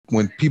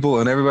when people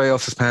and everybody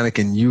else is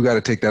panicking, you got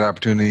to take that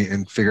opportunity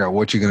and figure out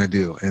what you're going to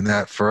do. And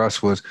that for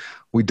us was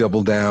we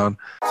doubled down.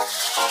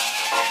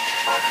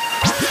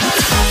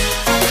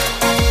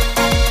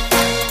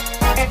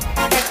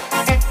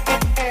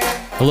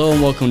 Hello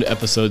and welcome to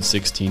episode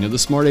 16 of the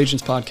Smart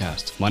Agents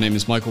Podcast. My name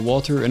is Michael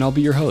Walter and I'll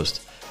be your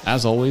host.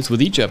 As always,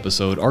 with each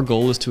episode, our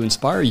goal is to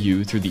inspire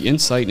you through the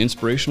insight and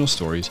inspirational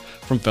stories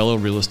from fellow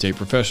real estate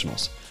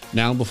professionals.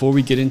 Now, before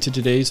we get into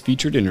today's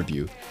featured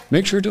interview,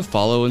 make sure to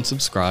follow and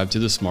subscribe to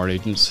the Smart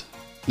Agents.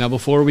 Now,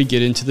 before we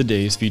get into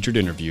today's featured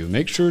interview,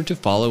 make sure to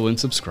follow and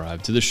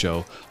subscribe to the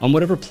show on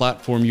whatever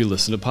platform you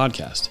listen to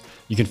podcasts.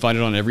 You can find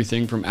it on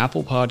everything from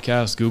Apple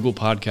Podcasts, Google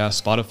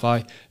Podcasts,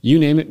 Spotify, you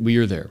name it, we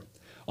are there.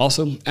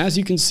 Also, as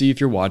you can see if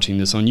you're watching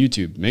this on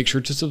YouTube, make sure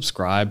to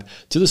subscribe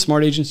to the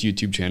Smart Agents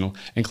YouTube channel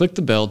and click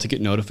the bell to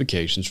get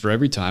notifications for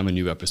every time a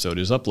new episode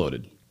is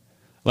uploaded.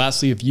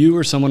 Lastly, if you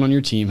or someone on your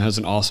team has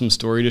an awesome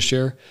story to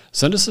share,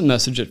 send us a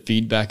message at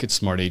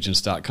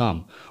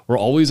feedback@smartagents.com. We're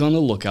always on the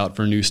lookout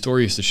for new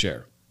stories to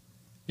share.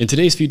 In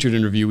today's featured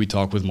interview, we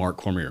talk with Marc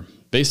Cormier.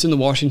 Based in the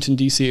Washington,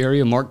 D.C.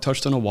 area, Marc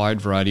touched on a wide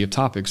variety of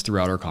topics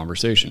throughout our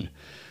conversation.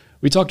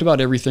 We talked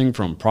about everything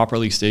from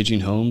properly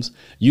staging homes,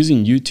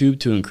 using YouTube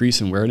to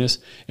increase awareness,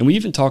 and we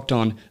even talked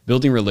on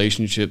building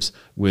relationships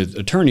with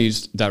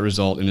attorneys that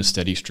result in a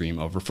steady stream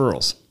of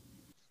referrals.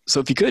 So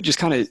if you could just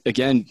kind of,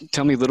 again,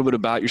 tell me a little bit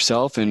about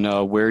yourself and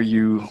where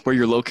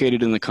you're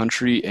located in the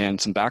country and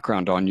some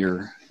background on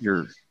your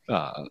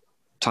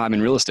time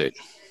in real estate.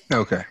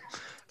 Okay.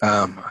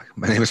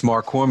 My name is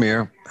Marc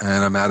Cormier,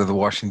 and I'm out of the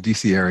Washington,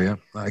 D.C. area.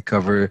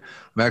 I'm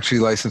actually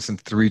licensed in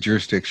 3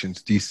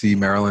 jurisdictions, D.C.,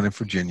 Maryland, and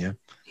Virginia.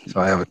 So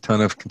I have a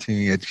ton of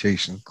continuing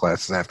education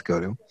classes I have to go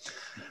to.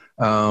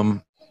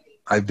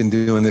 I've been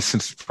doing this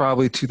since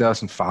probably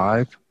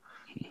 2005.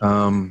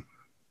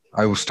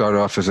 I was started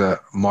off as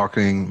a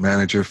marketing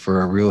manager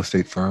for a real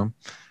estate firm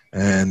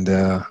and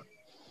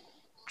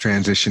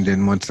transitioned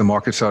in once the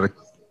market started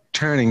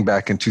turning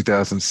back in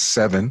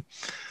 2007.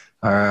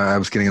 I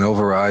was getting an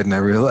override and I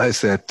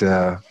realized that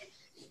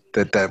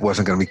that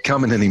wasn't going to be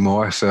coming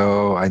anymore.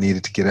 So I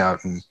needed to get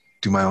out and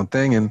do my own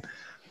thing. And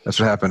that's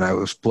what happened. I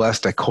was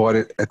blessed. I caught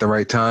it at the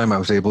right time. I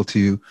was able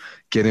to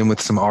get in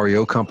with some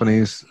REO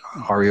companies.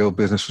 REO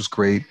business was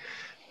great.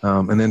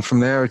 And then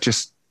from there, it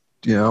just,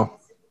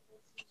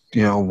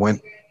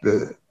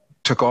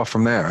 took off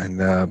from there. And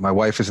my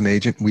wife is an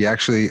agent. We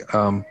actually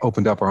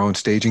opened up our own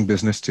staging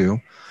business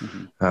too.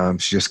 Mm-hmm.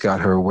 She just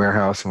got her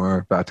warehouse and we're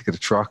about to get a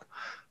truck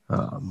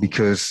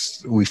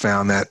because we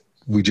found that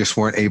we just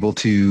weren't able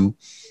to,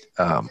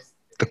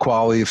 the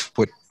quality of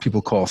what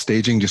people call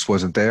staging just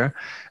wasn't there.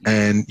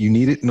 And you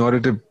need it in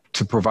order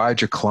to provide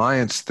your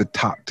clients to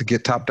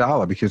get top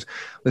dollar, because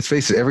let's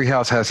face it, every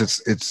house has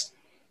its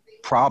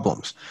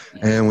problems.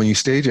 And when you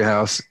stage a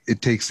house,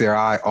 it takes their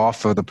eye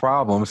off of the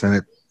problems and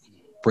it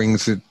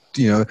brings it,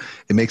 it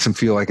makes them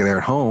feel like they're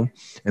at home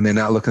and they're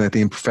not looking at the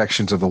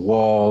imperfections of the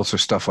walls or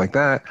stuff like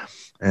that.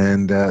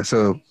 And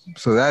so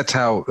that's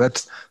how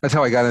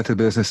I got into the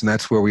business, and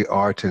that's where we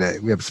are today.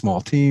 We have a small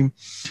team.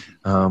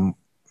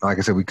 Like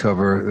I said, we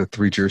cover the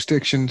 3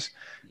 jurisdictions,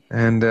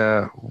 and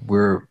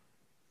we're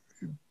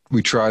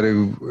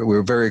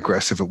very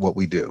aggressive at what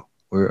we do.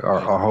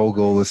 Our whole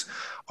goal is,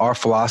 our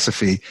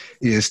philosophy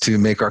is to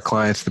make our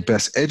clients the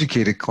best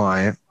educated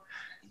client.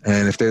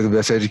 And if they're the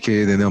best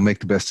educated, then they'll make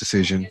the best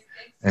decision.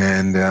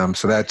 And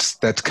so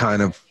that's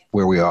kind of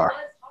where we are.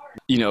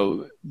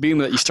 Being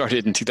that you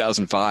started in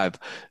 2005,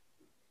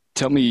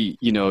 tell me,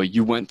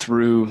 you went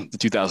through the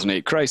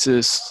 2008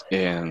 crisis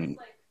and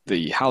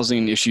the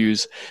housing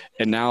issues,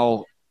 and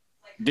now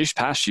this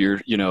past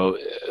year,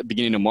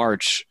 beginning of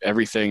March,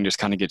 everything just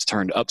kind of gets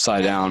turned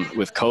upside down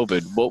with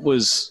COVID. What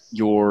was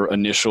your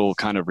initial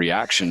kind of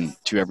reaction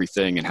to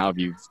everything, and how have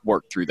you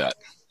worked through that?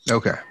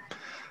 Okay.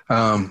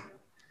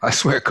 I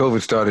swear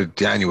COVID started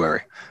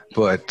January,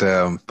 but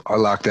our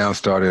lockdown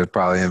started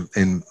probably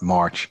in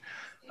March.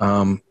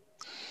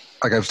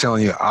 Like I was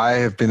telling you, I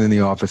have been in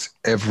the office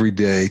every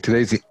day.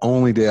 Today's the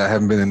only day I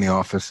haven't been in the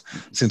office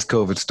since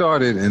COVID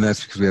started, and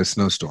that's because we had a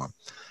snowstorm.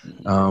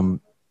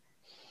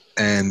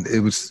 And it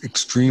was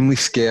extremely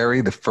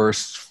scary the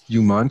first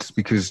few months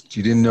because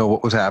you didn't know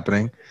what was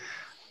happening.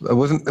 It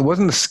wasn't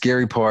the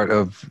scary part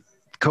of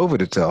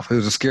COVID itself. It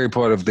was a scary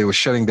part of they were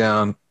shutting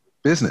down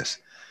business.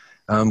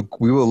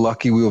 We were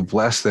lucky, we were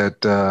blessed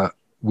that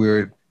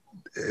we're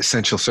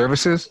essential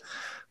services.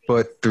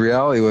 But the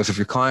reality was, if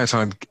your clients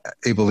aren't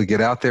able to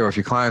get out there, or if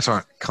your clients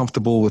aren't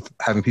comfortable with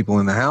having people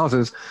in the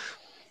houses,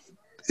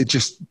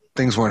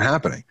 things weren't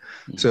happening.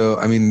 So,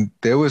 I mean,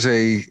 there was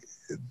a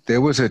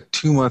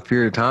 2-month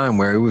period of time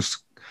where it was,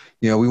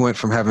 we went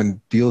from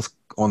having deals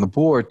on the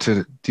board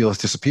to deals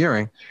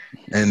disappearing.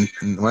 And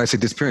when I say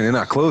disappearing, they're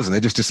not closing, they're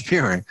just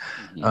disappearing.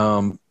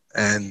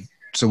 And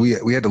so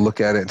we had to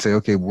look at it and say,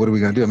 okay, what are we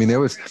going to do? I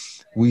mean,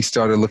 we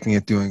started looking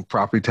at doing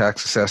property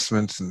tax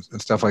assessments and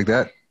stuff like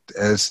that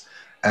as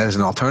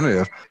an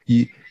alternative.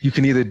 You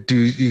can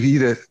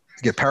either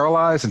get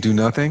paralyzed and do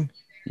nothing,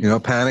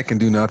 panic and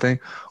do nothing,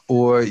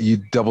 or you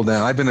double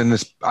down. I've been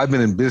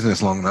in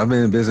business long enough. I've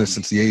been in business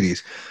since the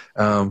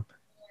 80s.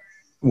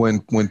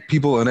 When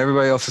people and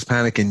everybody else is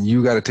panicking,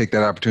 you got to take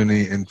that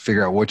opportunity and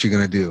figure out what you're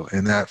going to do.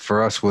 And that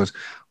for us was,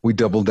 we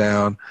double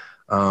down,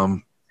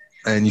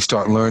 and you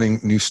start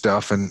learning new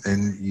stuff, and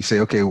you say,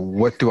 okay,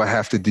 what do I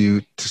have to do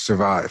to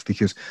survive?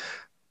 Because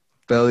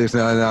failure is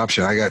not an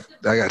option. I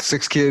got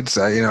 6 kids.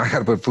 I got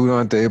to put food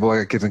on the table. I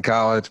got kids in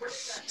college.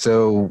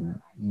 So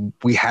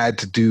we had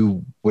to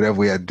do whatever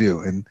we had to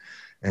do.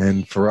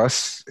 And for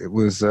us, it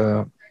was,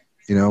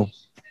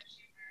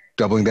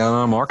 doubling down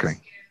on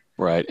marketing.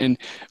 Right. And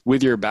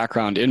with your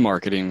background in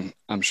marketing,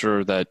 I'm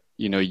sure that,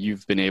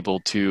 you've been able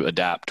to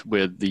adapt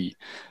with the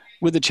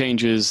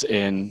changes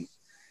in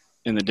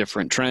the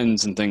different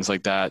trends and things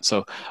like that.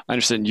 So I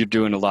understand you're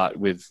doing a lot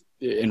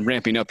in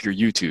ramping up your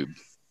YouTube.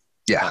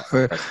 Yeah.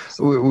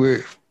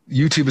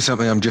 YouTube is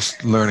something I'm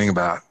just learning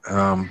about.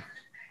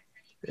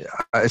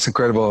 It's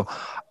incredible.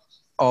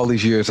 All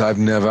these years, I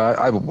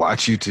would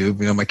watch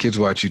YouTube. My kids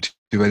watch YouTube.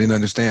 I didn't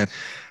understand.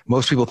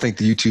 Most people think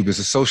the YouTube is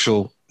a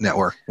social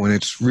network when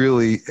it's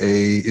really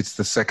it's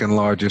the second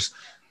largest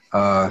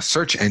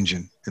search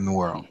engine in the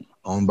world,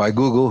 owned by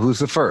Google, who's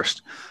the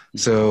first.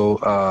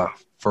 So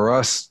for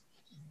us,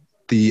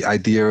 the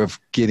idea of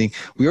I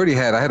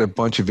had a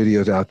bunch of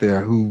videos out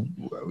there who,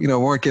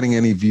 weren't getting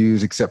any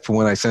views except for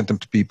when I sent them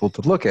to people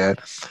to look at,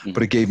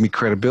 but it gave me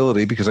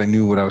credibility because I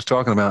knew what I was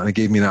talking about, and it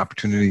gave me an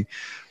opportunity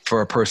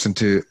for a person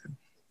to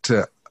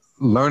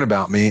learn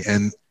about me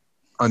and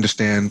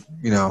understand,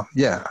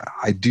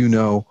 I do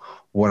know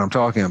what I'm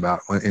talking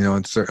about,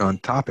 on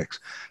topics.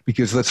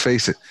 Because let's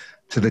face it,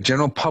 to the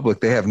general public,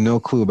 they have no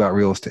clue about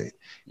real estate.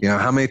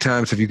 How many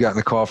times have you gotten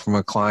a call from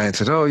a client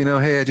that says, oh,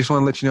 hey, I just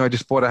want to let you know I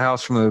just bought a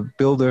house from the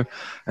builder,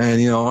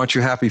 and, aren't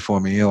you happy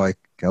for me? And you're like,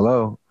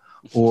 hello.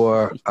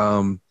 Or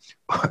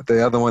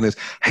the other one is,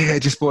 hey, I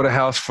just bought a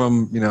house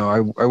from,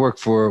 I work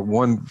for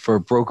a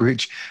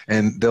brokerage,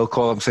 and they'll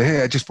call up and say,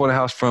 hey, I just bought a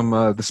house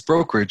from this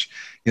brokerage.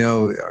 Are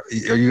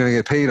you going to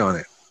get paid on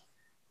it?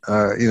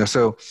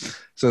 So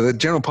the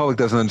general public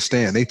doesn't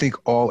understand. They think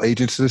all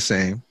agents are the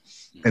same,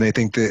 and they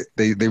think that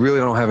they really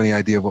don't have any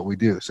idea of what we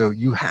do. So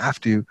you have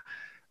to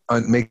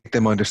make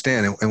them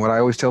understand. And what I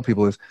always tell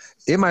people is,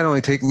 it might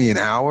only take me an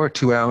hour,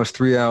 2 hours,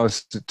 3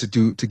 hours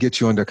to get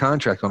you under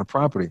contract on a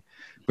property,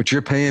 but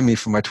you're paying me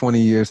for my 20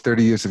 years,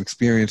 30 years of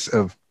experience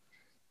of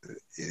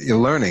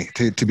learning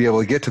to be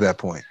able to get to that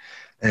point.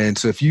 And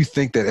so if you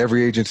think that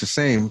every agent's the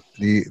same,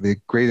 the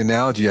great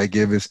analogy I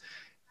give is,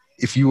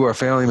 if you or a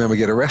family member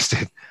get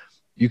arrested,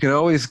 you can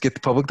always get the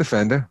public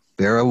defender.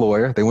 They're a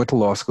lawyer. They went to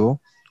law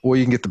school. Or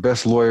you can get the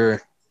best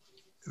lawyer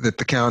that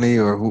the county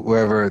or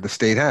whoever the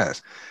state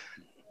has.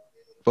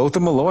 Both of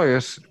them are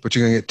lawyers, but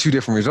you're going to get 2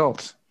 different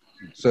results.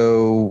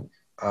 So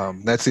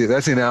that's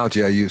the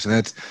analogy I use. And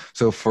that's,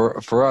 so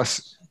for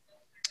us,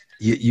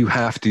 you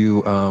have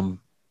to,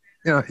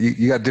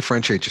 you got to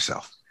differentiate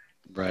yourself.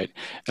 Right.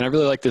 And I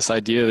really like this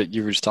idea that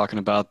you were just talking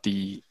about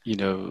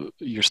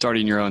you're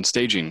starting your own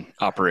staging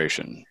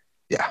operation.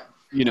 Yeah.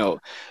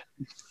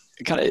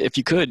 Kind of, if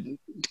you could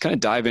kind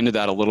of dive into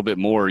that a little bit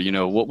more,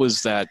 what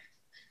was that,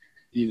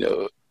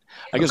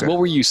 I guess, what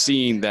were you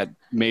seeing that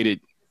made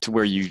it to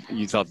where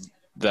you thought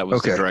that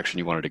was the direction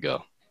you wanted to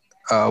go?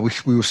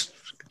 We were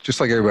just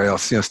like everybody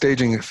else,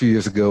 staging a few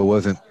years ago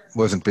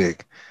wasn't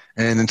big.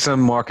 And in some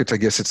markets, I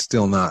guess it's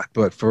still not.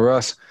 But for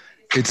us,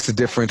 it's the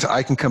difference.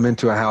 I can come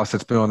into a house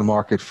that's been on the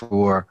market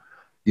for,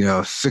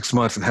 6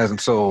 months and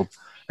hasn't sold,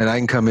 and I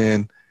can come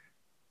in,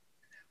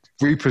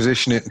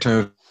 reposition it in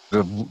terms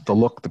of the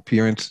look, the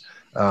appearance,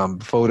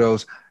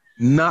 photos,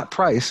 not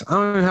price. I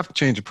don't even have to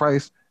change the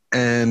price,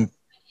 and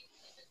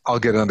I'll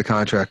get it under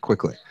contract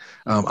quickly.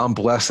 I'm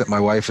blessed that my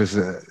wife is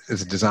a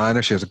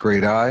designer. She has a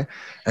great eye,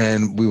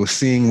 and we were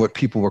seeing what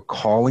people were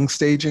calling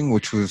staging,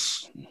 which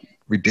was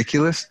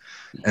ridiculous,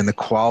 and the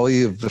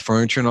quality of the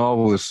furniture and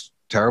all was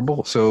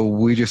terrible. So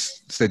we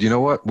just said, you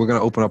know what, we're going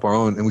to open up our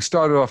own. And we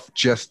started off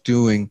just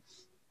doing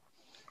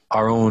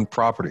our own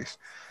properties.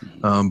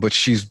 But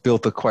she's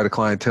built quite a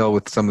clientele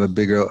with some of the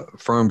bigger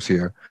firms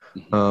here,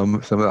 some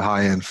of the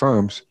high-end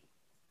firms.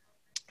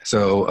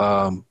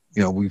 So,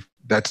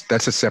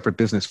 that's a separate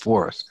business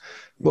for us.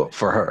 Well,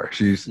 for her,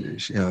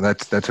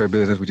 that's her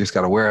business. We just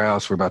got a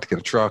warehouse. We're about to get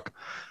a truck.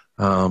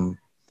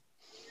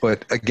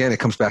 But again, it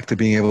comes back to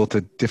being able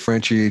to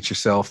differentiate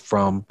yourself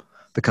from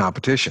the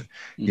competition.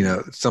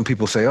 Some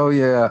people say, oh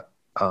yeah,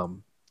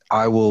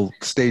 I will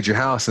stage your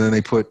house. And then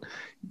they put,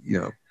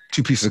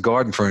 2 pieces of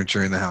garden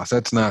furniture in the house.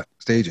 That's not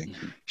staging.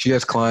 She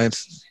has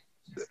clients,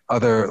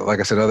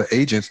 like I said, other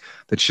agents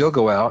that she'll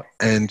go out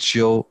and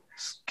she'll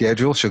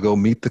go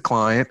meet the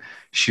client.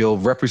 She'll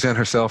represent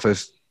herself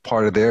as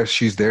part of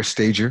she's their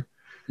stager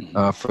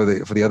for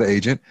the other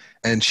agent.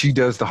 And she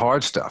does the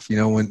hard stuff.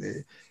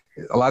 When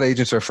a lot of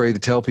agents are afraid to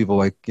tell people,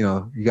 like, you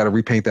got to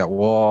repaint that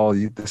wall.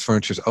 This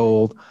furniture's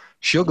old.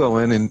 She'll go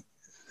in, and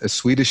as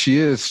sweet as she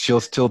is, she'll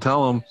still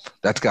tell them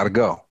that's got to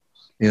go.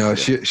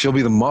 She'll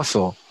be the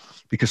muscle,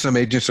 because some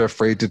agents are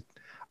afraid to.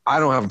 I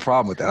don't have a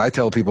problem with that. I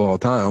tell people all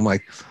the time, I'm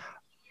like,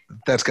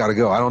 that's got to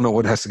go. I don't know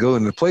what has to go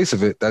in the place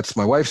of it. That's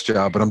my wife's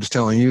job, but I'm just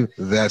telling you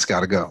that's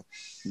got to go.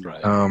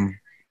 Right.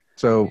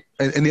 So,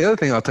 and the other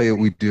thing I'll tell you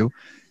we do,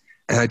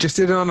 and I just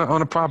did it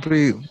on a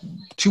property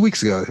 2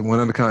 weeks ago. It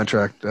went under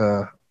contract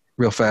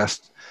real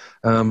fast.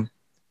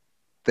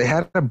 They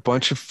had a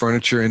bunch of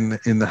furniture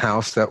in the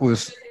house it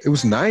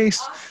was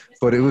nice,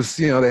 but it was,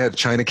 they had a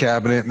china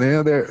cabinet, and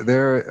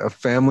they're a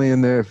family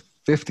in their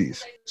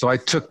 50s. So I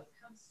took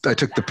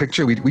the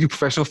picture. We do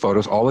professional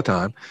photos all the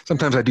time.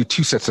 Sometimes I do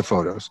 2 sets of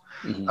photos.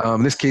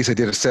 In this case, I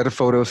did a set of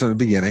photos in the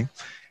beginning,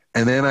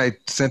 and then I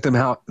sent them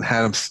out,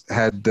 had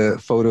the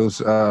photos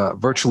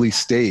virtually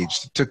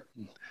staged.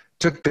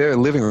 Took their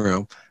living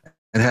room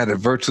and had it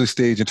virtually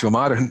staged into a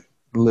modern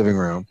living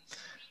room.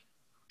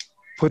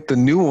 Put the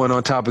new one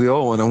on top of the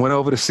old one, and went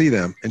over to see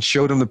them and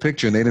showed them the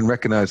picture, and they didn't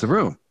recognize the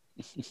room.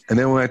 And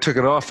then when I took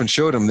it off and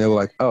showed them, they were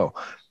like, "Oh,"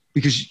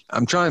 because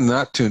I'm trying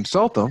not to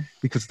insult them,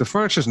 because the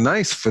furniture's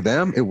nice for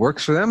them. It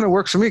works for them, and it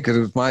works for me because it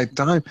was my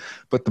time.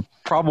 But the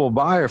probable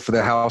buyer for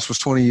their house was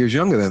 20 years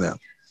younger than them.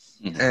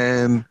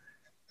 And,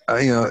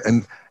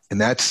 and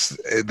that's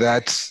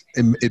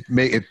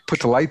it put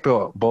the light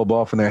bulb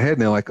off in their head,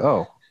 and they're like,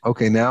 "Oh,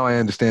 okay, now I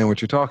understand what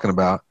you're talking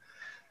about."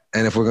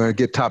 And if we're going to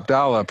get top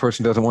dollar, a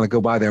person doesn't want to go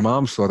buy their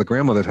mom's or the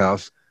grandmother's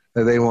house.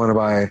 They want to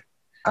buy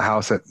a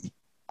house that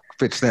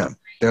fits them,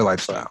 their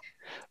lifestyle.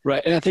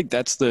 Right. And I think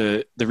that's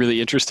the really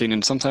interesting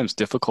and sometimes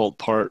difficult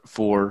part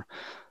for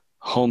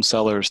home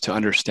sellers to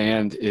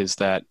understand is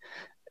that,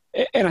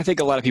 and I think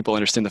a lot of people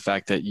understand the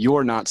fact that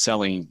you're not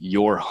selling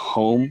your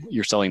home,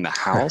 you're selling the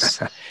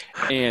house.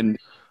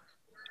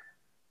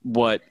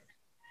 But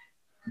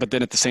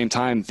then at the same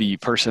time, the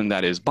person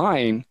that is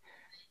buying,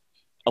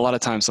 a lot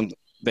of times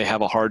they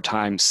have a hard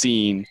time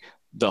seeing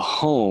the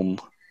home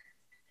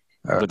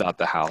without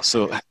the house.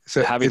 So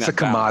having it's that a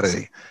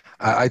commodity.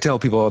 I tell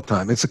people all the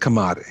time, it's a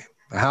commodity.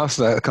 A house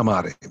is a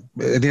commodity.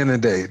 At the end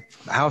of the day,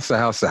 house to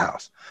house to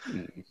house.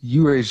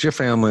 You raised your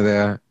family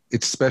there.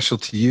 It's special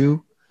to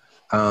you.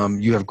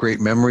 You have great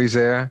memories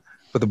there.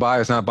 But the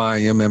buyer's not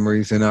buying your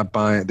memories. They're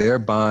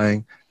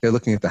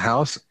looking at the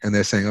house, and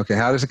they're saying, okay,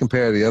 how does it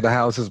compare to the other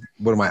houses?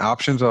 What my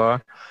options are?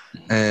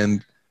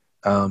 And,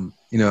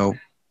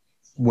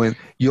 when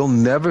you'll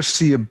never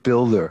see a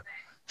builder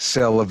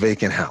sell a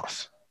vacant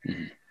house.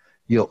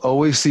 You'll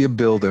always see a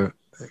builder,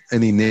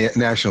 any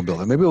national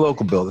builder, maybe a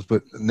local builder,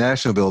 but a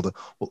national builder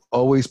will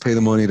always pay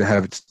the money to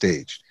have it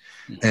staged.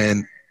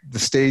 And the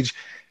stage,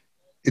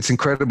 it's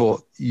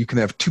incredible. You can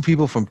have 2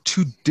 people from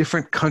 2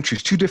 different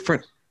countries, 2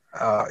 different,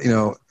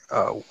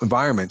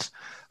 environments,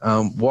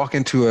 walk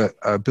into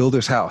a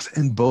builder's house,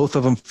 and both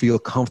of them feel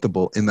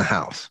comfortable in the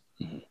house.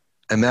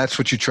 And that's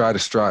what you try to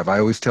strive. I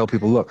always tell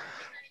people, look,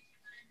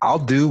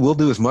 we'll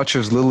do as much or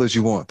as little as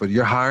you want, but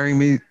you're hiring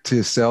me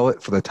to sell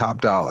it for the top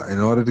dollar. In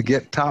order to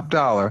get top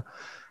dollar,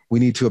 we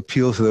need to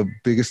appeal to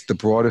the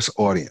broadest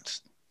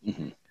audience.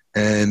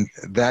 And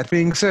that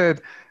being said,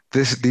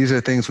 these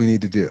are things we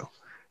need to do.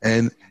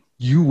 And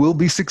you will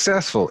be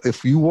successful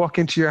if you walk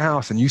into your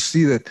house and you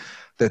see that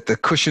the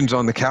cushions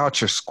on the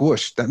couch are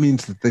squished. That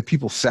means that the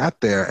people sat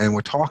there and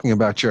were talking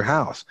about your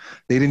house.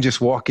 They didn't just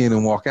walk in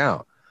and walk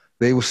out.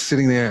 They were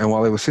sitting there, and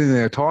while they were sitting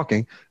there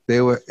talking, they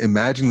were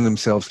imagining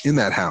themselves in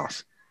that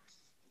house.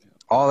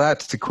 All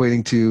that's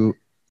equating to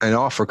an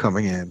offer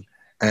coming in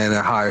and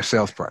a higher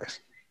sales price.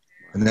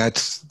 And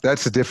that's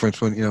the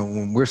difference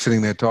when we're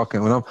sitting there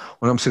talking, when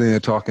I'm sitting there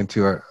talking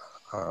to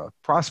a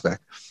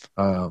prospect,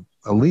 a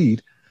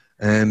lead,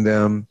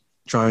 and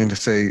trying to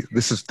say,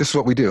 this is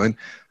what we do. And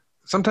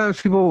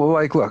sometimes people will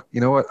like, look,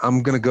 you know what?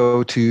 I'm going to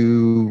go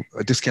to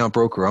a discount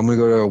broker. I'm going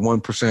to go to a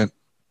 1%.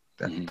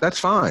 That's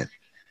fine.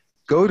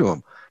 Go to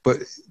them. But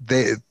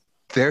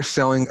they're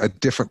selling a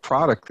different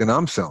product than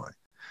I'm selling.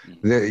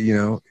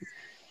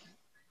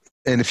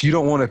 And if you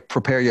don't want to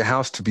prepare your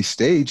house to be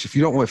staged, if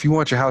you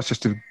want your house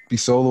just to be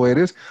sold the way it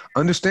is,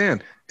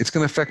 understand it's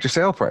going to affect your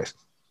sale price.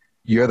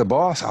 You're the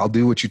boss. I'll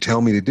do what you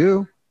tell me to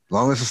do. As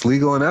long as it's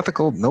legal and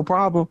ethical, no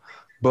problem.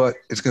 But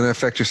it's going to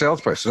affect your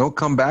sales price. So don't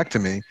come back to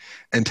me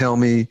and tell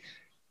me,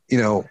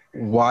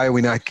 why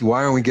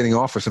aren't we getting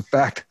offers? In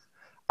fact,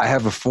 I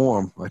have a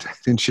form. I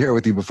didn't share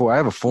with you before. I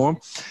have a form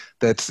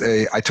that's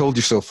I told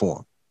you so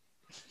form.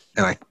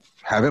 And I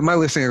have it in my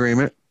listing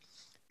agreement,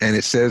 and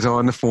it says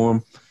on the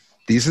form,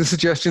 these are the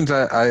suggestions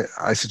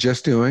I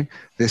suggest doing.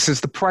 This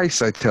is the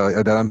price I tell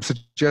you that I'm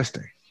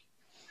suggesting.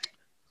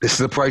 This is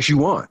the price you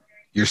want.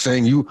 You're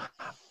saying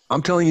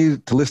I'm telling you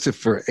to list it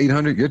for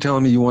 800. You're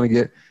telling me you want to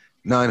get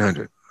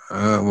 900.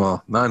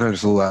 900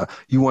 is a lot.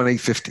 You want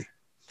 850.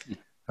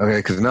 Okay,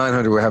 because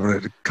 900 we're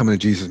having to come into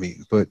Jesus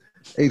meetings, but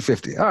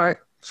 850. All right,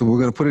 so we're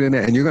going to put it in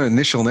there, and you're going to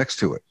initial next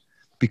to it,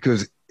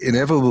 because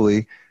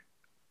inevitably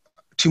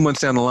 2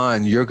 months down the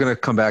line, you're going to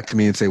come back to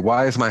me and say,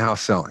 why is my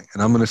house selling?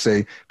 And I'm going to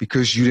say,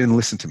 because you didn't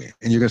listen to me.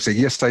 And you're going to say,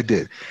 yes, I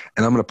did.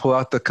 And I'm going to pull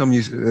out the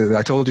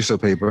I told you so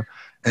paper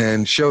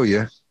and show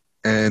you.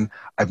 And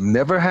I've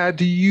never had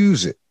to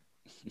use it.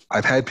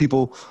 I've had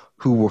people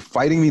who were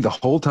fighting me the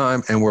whole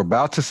time and were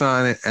about to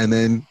sign it and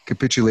then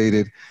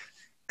capitulated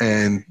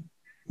and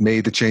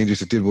made the changes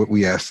that did what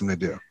we asked them to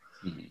do.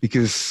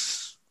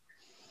 because,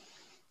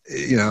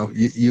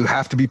 you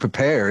have to be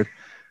prepared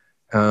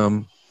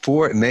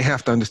for it, and they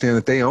have to understand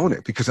that they own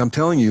it, because I'm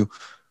telling you,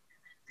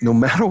 no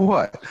matter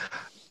what,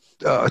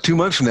 2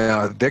 months from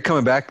now, they're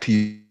coming back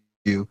to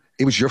you.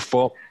 It was your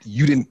fault.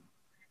 You didn't.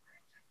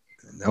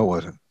 No, it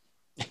wasn't.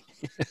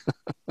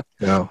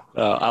 No.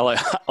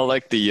 I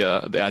like the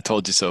 "I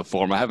told you so"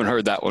 form. I haven't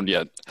heard that one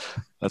yet.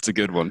 That's a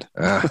good one.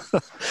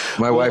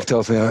 My wife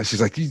tells me,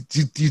 she's like,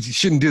 you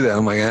shouldn't do that.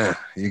 I'm like,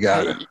 you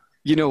got it.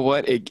 You know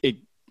what?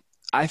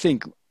 I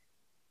think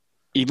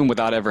even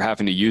without ever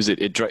having to use it,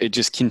 it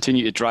just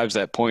it drives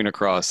that point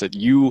across that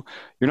you're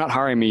not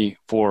hiring me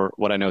for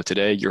what I know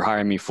today. You're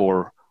hiring me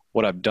for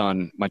what I've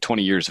done, my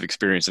 20 years of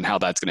experience, and how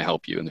that's going to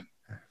help you.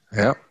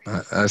 Yeah,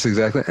 that's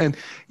exactly. And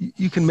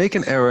you can make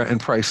an error and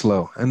price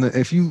low. And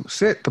if you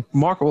sit, the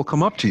market will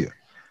come up to you.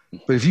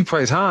 But if you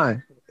price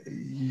high,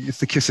 it's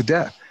the kiss of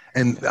death.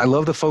 And I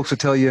love the folks that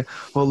tell you,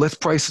 well, let's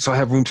price it so I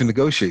have room to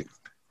negotiate.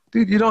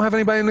 Dude, you don't have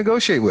anybody to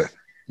negotiate with.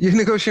 You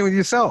negotiate with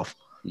yourself.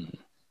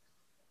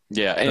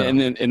 Yeah, and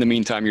then in the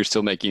meantime, you're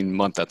still making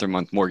month after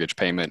month mortgage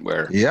payment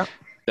where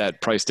that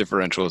price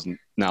differential is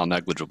now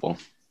negligible.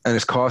 And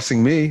it's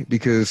costing me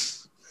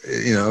because,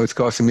 it's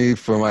costing me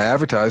for my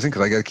advertising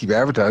because I got to keep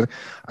advertising.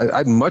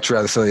 I'd much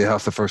rather sell your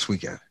house the first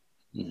weekend.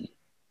 We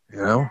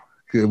know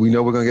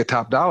we're going to get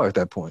top dollar at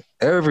that point.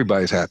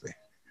 Everybody's happy.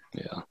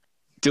 Yeah.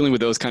 Dealing with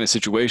those kind of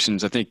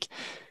situations, I think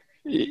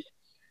it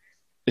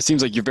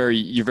seems like you're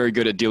very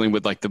good at dealing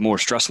with like the more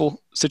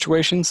stressful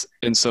situations.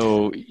 And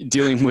so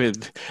dealing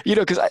with,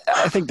 because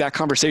I think that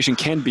conversation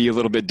can be a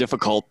little bit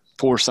difficult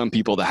for some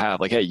people to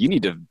have. Like, hey, you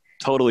need to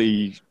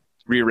totally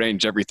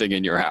rearrange everything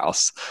in your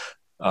house.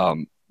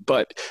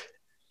 But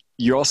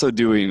you're also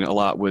doing a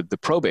lot with the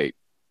probate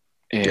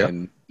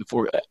and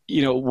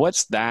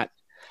what's that?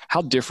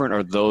 How different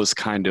are those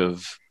kind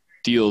of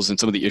deals and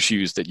some of the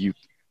issues that you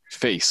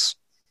face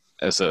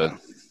as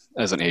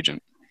an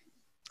agent?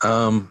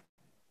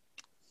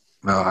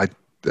 Well, I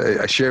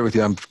shared with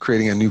you, I'm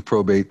creating a new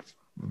probate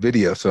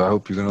video, so I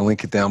hope you're going to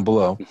link it down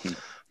below.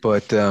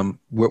 But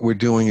what we're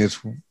doing is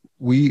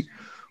we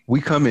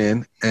come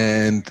in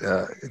and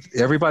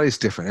everybody's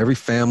different. Every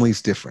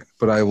family's different.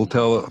 But I will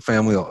tell a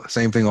family the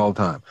same thing all the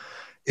time.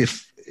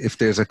 If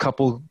there's a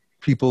couple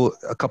people,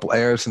 a couple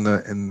heirs,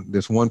 and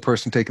there's one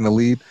person taking the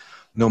lead,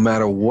 no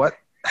matter what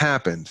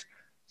happens,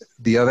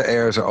 the other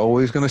heirs are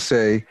always going to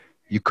say,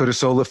 you could have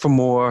sold it for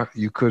more.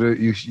 You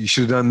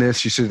should have done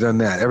this. You should have done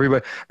that.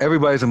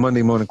 Everybody's a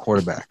Monday morning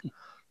quarterback.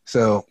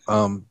 So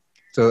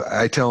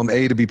I tell them,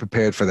 A, to be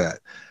prepared for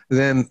that.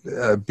 Then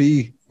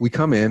B, we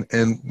come in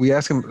and we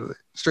ask them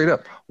straight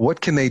up,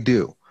 what can they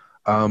do?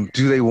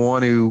 Do they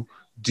want to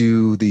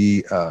do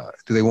they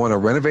want to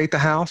renovate the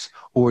house,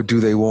 or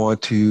do they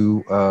want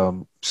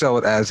to sell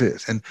it as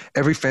is? And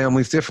every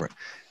family's different.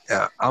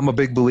 I'm a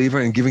big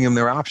believer in giving them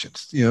their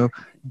options.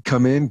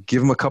 Come in,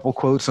 give them a couple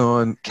quotes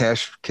on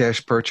cash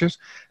purchase,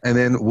 and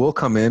then we'll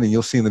come in, and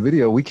you'll see in the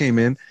video, we came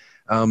in,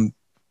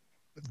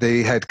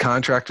 they had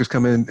contractors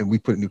come in and we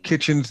put in new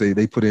kitchens. They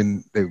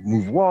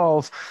moved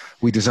walls.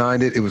 We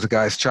designed it. It was a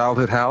guy's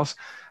childhood house.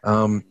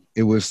 I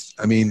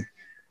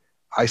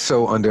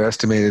so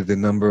underestimated the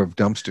number of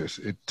dumpsters.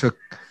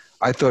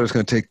 I thought it was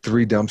going to take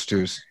 3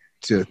 dumpsters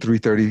to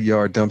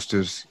 330-yard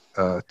dumpsters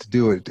to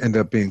do it. It ended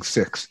up being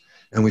 6.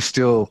 And we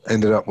still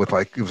ended up with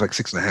it was like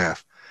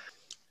 6.5.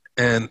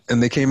 And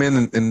they came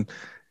in, and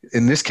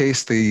in this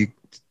case, the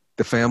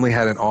family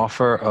had an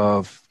offer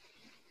of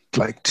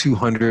like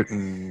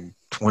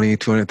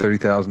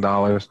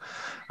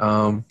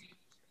 $230,000.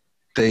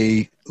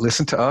 They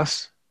listened to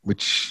us,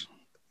 which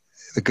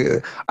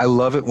I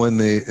love it when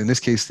in this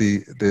case,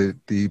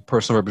 the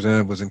personal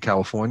representative was in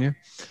California,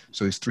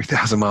 so he's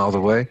 3,000 miles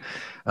away.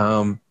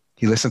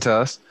 He listened to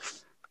us.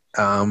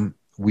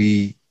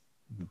 We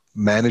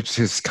managed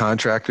his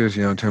contractors,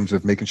 in terms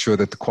of making sure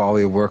that the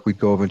quality of work, we'd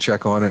go over and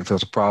check on it. If there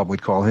was a problem,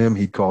 we'd call him,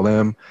 he'd call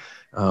them.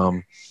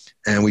 And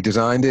we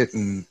designed it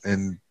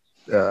and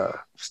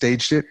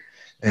staged it.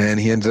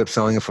 And he ended up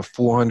selling it for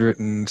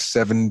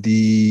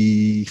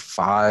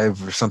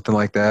 $475 or something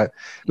like that.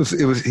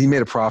 He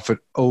made a profit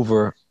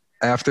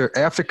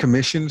after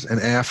commissions and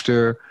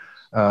after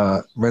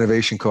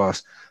renovation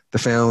costs. The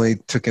family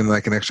took in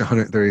like an extra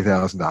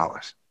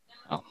 $130,000.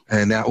 Oh.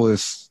 And that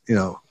was,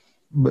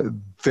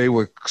 they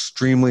were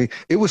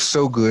it was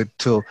so good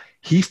till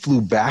he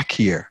flew back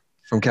here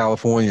from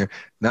California,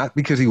 not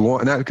because he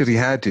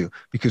had to,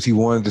 because he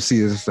wanted to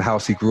see this is the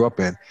house he grew up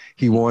in.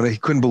 He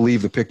couldn't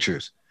believe the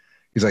pictures.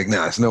 He's like,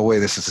 nah, there's no way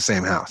this is the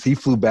same house. He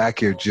flew back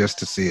here just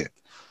to see it.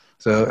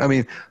 So,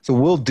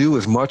 we'll do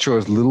as much or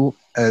as little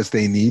as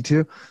they need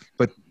to.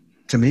 But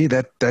to me,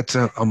 that's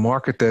a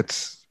market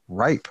that's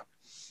ripe.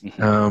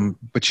 Mm-hmm.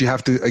 But you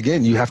have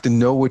to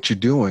know what you're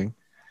doing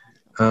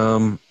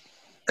and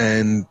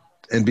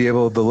be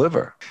able to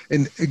deliver.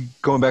 And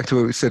going back to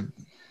what we said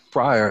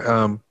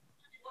prior,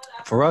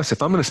 for us,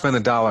 if I'm going to spend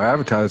 $1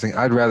 advertising,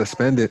 I'd rather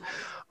spend it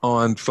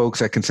on folks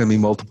that can send me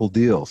multiple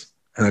deals,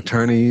 and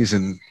attorneys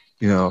and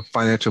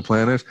financial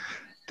planners.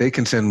 They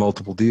can send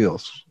multiple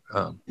deals.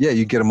 Yeah,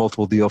 you get a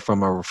multiple deal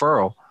from a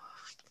referral,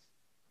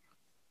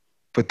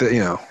 but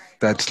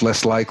that's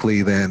less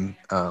likely than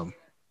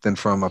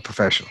from a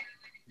professional.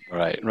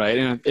 Right.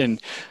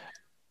 And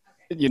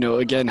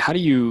again, how do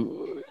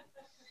you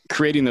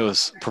creating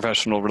those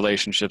professional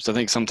relationships? I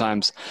think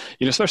sometimes,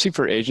 especially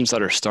for agents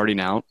that are starting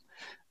out,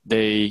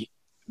 they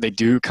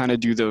do kind of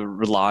do the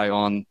rely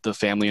on the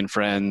family and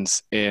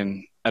friends,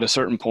 and at a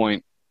certain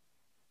point,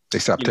 they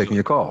stop taking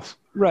your calls.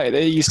 Right.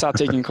 You stop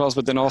taking calls,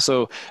 but then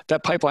also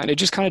that pipeline, it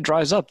just kind of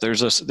dries up.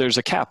 There's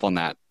a cap on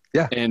that.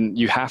 Yeah. And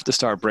you have to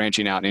start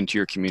branching out into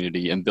your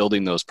community and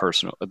building those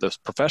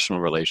professional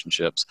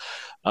relationships.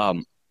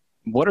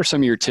 What are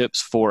some of your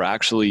tips for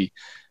actually,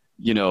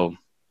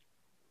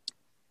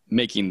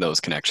 making those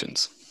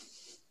connections?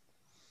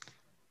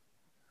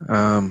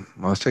 Well,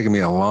 it's taken me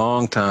a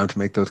long time to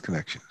make those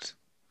connections.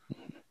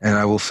 And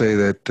I will say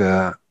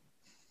that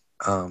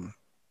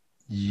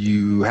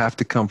you have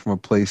to come from a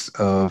place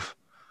of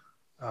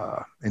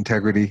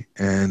integrity,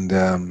 and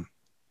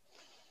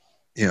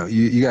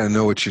you got to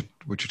know what you're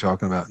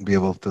talking about and be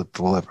able to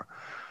deliver.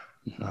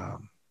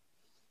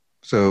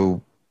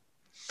 So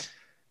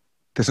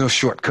there's no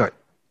shortcut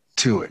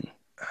to it,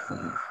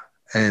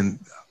 and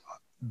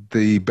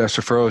the best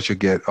referrals you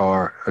get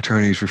are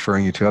attorneys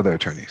referring you to other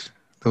attorneys.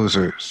 Those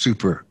are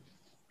super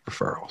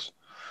referrals.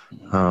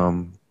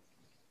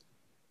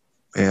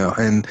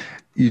 And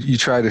you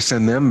try to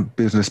send them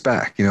business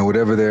back.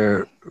 Whatever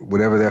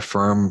their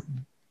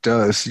firm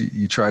does,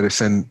 you try to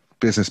send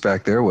business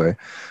back their way.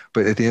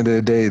 But at the end of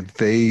the day,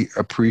 they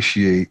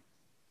appreciate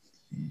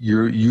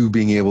you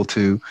being able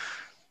to,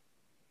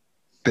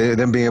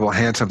 them being able to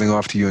hand something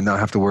off to you and not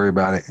have to worry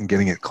about it and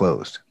getting it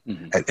closed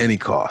at any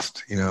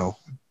cost.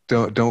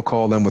 Don't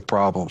call them with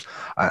problems.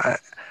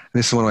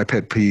 This is one of my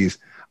pet peeves.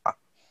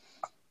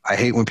 I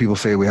hate when people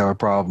say we have a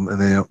problem and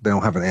they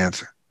don't have an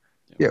answer.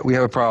 Yeah, we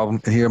have a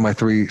problem, and here are my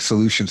 3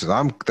 solutions that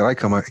I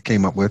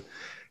came up with.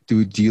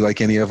 Do you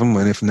like any of them?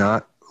 And if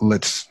not,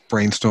 let's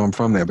brainstorm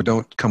from there. But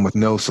don't come with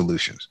no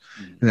solutions.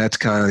 And that's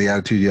kind of the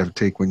attitude you have to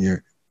take when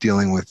you're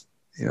dealing with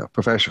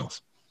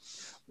professionals.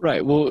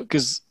 Right. Well,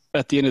 because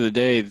at the end of the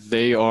day,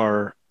 they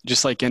are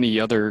just like any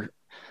other.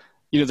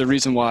 The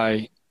reason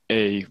why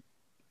a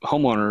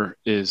homeowner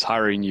is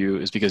hiring you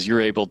is because you're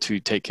able to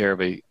take care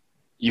of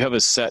you have a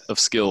set of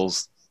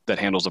skills that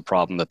handles a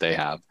problem that they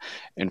have,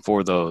 and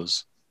for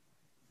those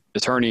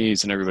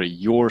attorneys and everybody,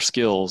 your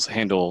skills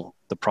handle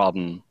the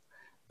problem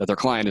that their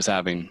client is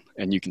having,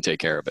 and you can take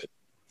care of it.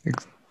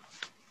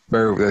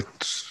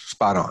 That's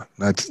spot on.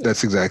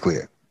 That's exactly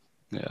it.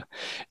 Yeah.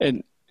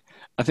 And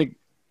I think,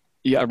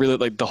 I really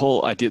like the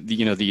whole idea,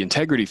 the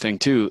integrity thing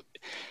too.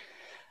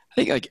 I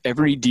think like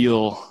every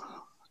deal,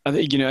 I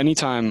think,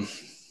 anytime,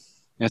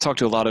 I talk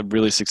to a lot of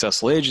really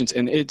successful agents,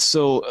 and it's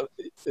so,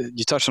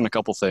 you touched on a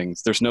couple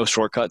things. There's no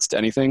shortcuts to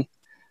anything,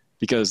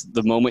 because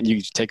the moment you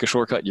take a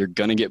shortcut, you're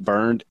going to get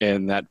burned,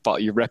 and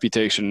your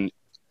reputation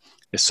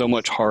is so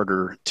much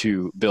harder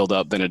to build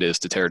up than it is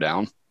to tear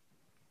down.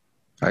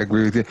 I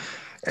agree with you.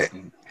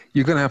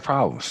 You're going to have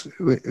problems.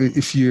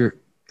 If you've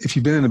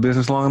been in the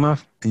business long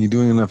enough and you're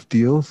doing enough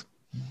deals,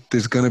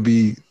 there's going to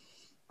be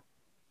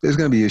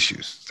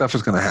issues. Stuff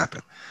is going to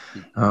happen.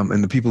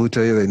 And the people who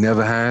tell you they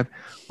never had,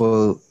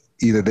 well,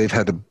 either they've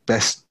had the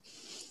best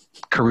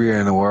career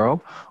in the world,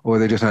 or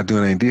they're just not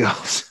doing any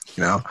deals.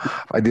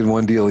 If I did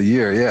 1 deal a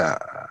year,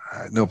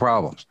 no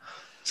problems.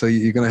 So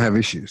you're going to have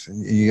issues,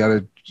 and you got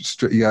to.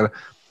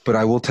 But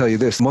I will tell you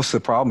this: most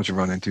of the problems you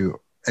run into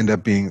end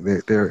up being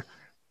they're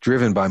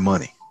driven by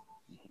money.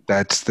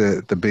 That's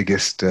the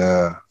biggest.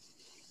 That's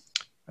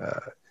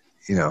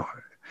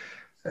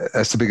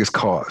the biggest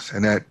cause,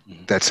 and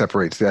that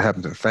separates. That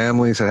happens in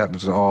families. That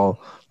happens in all.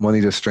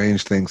 Money does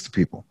strange things to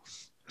people.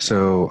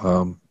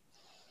 So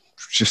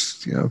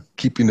just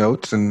keep your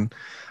notes. And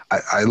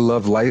I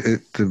love life.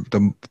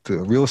 The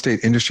real estate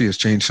industry has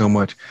changed so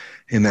much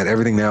in that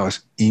everything now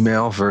is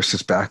email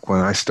versus back when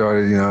I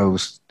started. It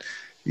was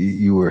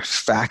you were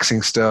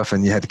faxing stuff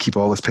and you had to keep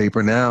all this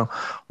paper. Now,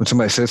 when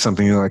somebody says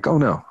something, you're like, oh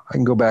no, I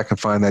can go back and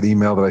find that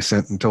email that I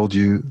sent and told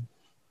you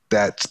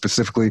that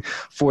specifically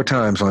 4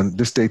 times on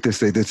this date, and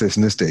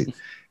this date.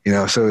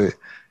 So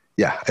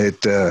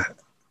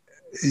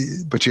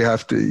but you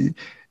have to.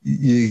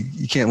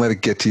 You can't let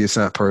it get to you. It's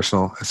not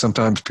personal.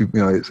 Sometimes people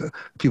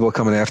are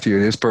coming after you.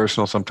 It is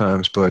personal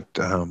sometimes, but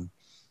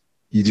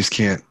you just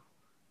can't.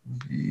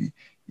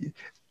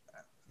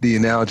 The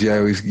analogy I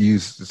always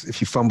use is if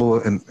you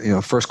fumble in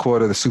first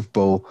quarter of the Super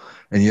Bowl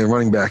and you're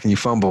running back and you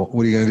fumble,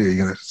 what are you going to do?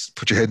 You're going to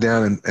put your head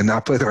down and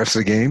not play the rest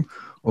of the game,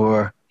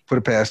 or put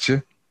it past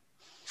you,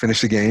 finish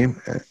the game,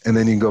 and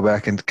then you can go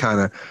back and kind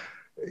of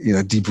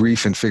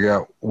debrief and figure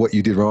out what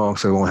you did wrong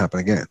so it won't happen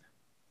again.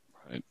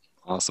 Right.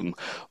 Awesome.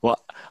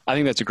 Well, I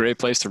think that's a great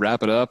place to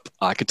wrap it up.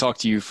 I could talk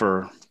to you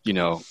for,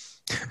 a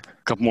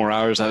couple more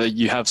hours. I think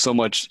you have so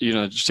much,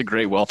 just a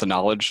great wealth of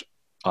knowledge.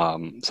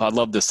 So I'd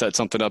love to set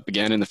something up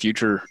again in the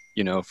future,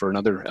 for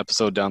another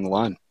episode down the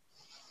line.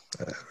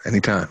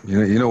 Anytime.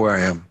 You know where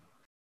I am.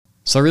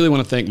 So I really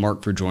want to thank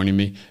Marc for joining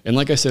me, and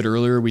like I said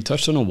earlier, we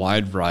touched on a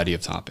wide variety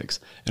of topics,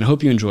 and I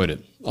hope you enjoyed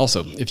it.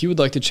 Also, if you would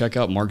like to check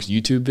out Marc's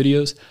YouTube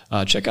videos,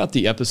 check out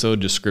the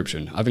episode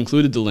description. I've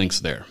included the links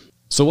there.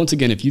 So once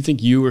again, if you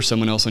think you or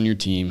someone else on your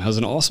team has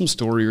an awesome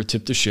story or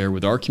tip to share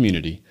with our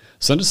community,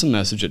 send us a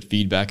message at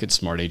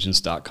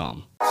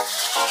feedback@smartagents.com.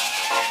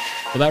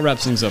 Well, that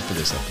wraps things up for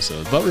this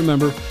episode. But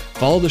remember,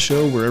 follow the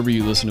show wherever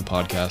you listen to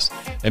podcasts,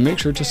 and make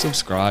sure to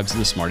subscribe to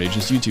the Smart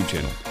Agents YouTube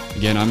channel.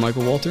 Again, I'm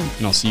Michael Walter,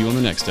 and I'll see you on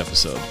the next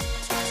episode.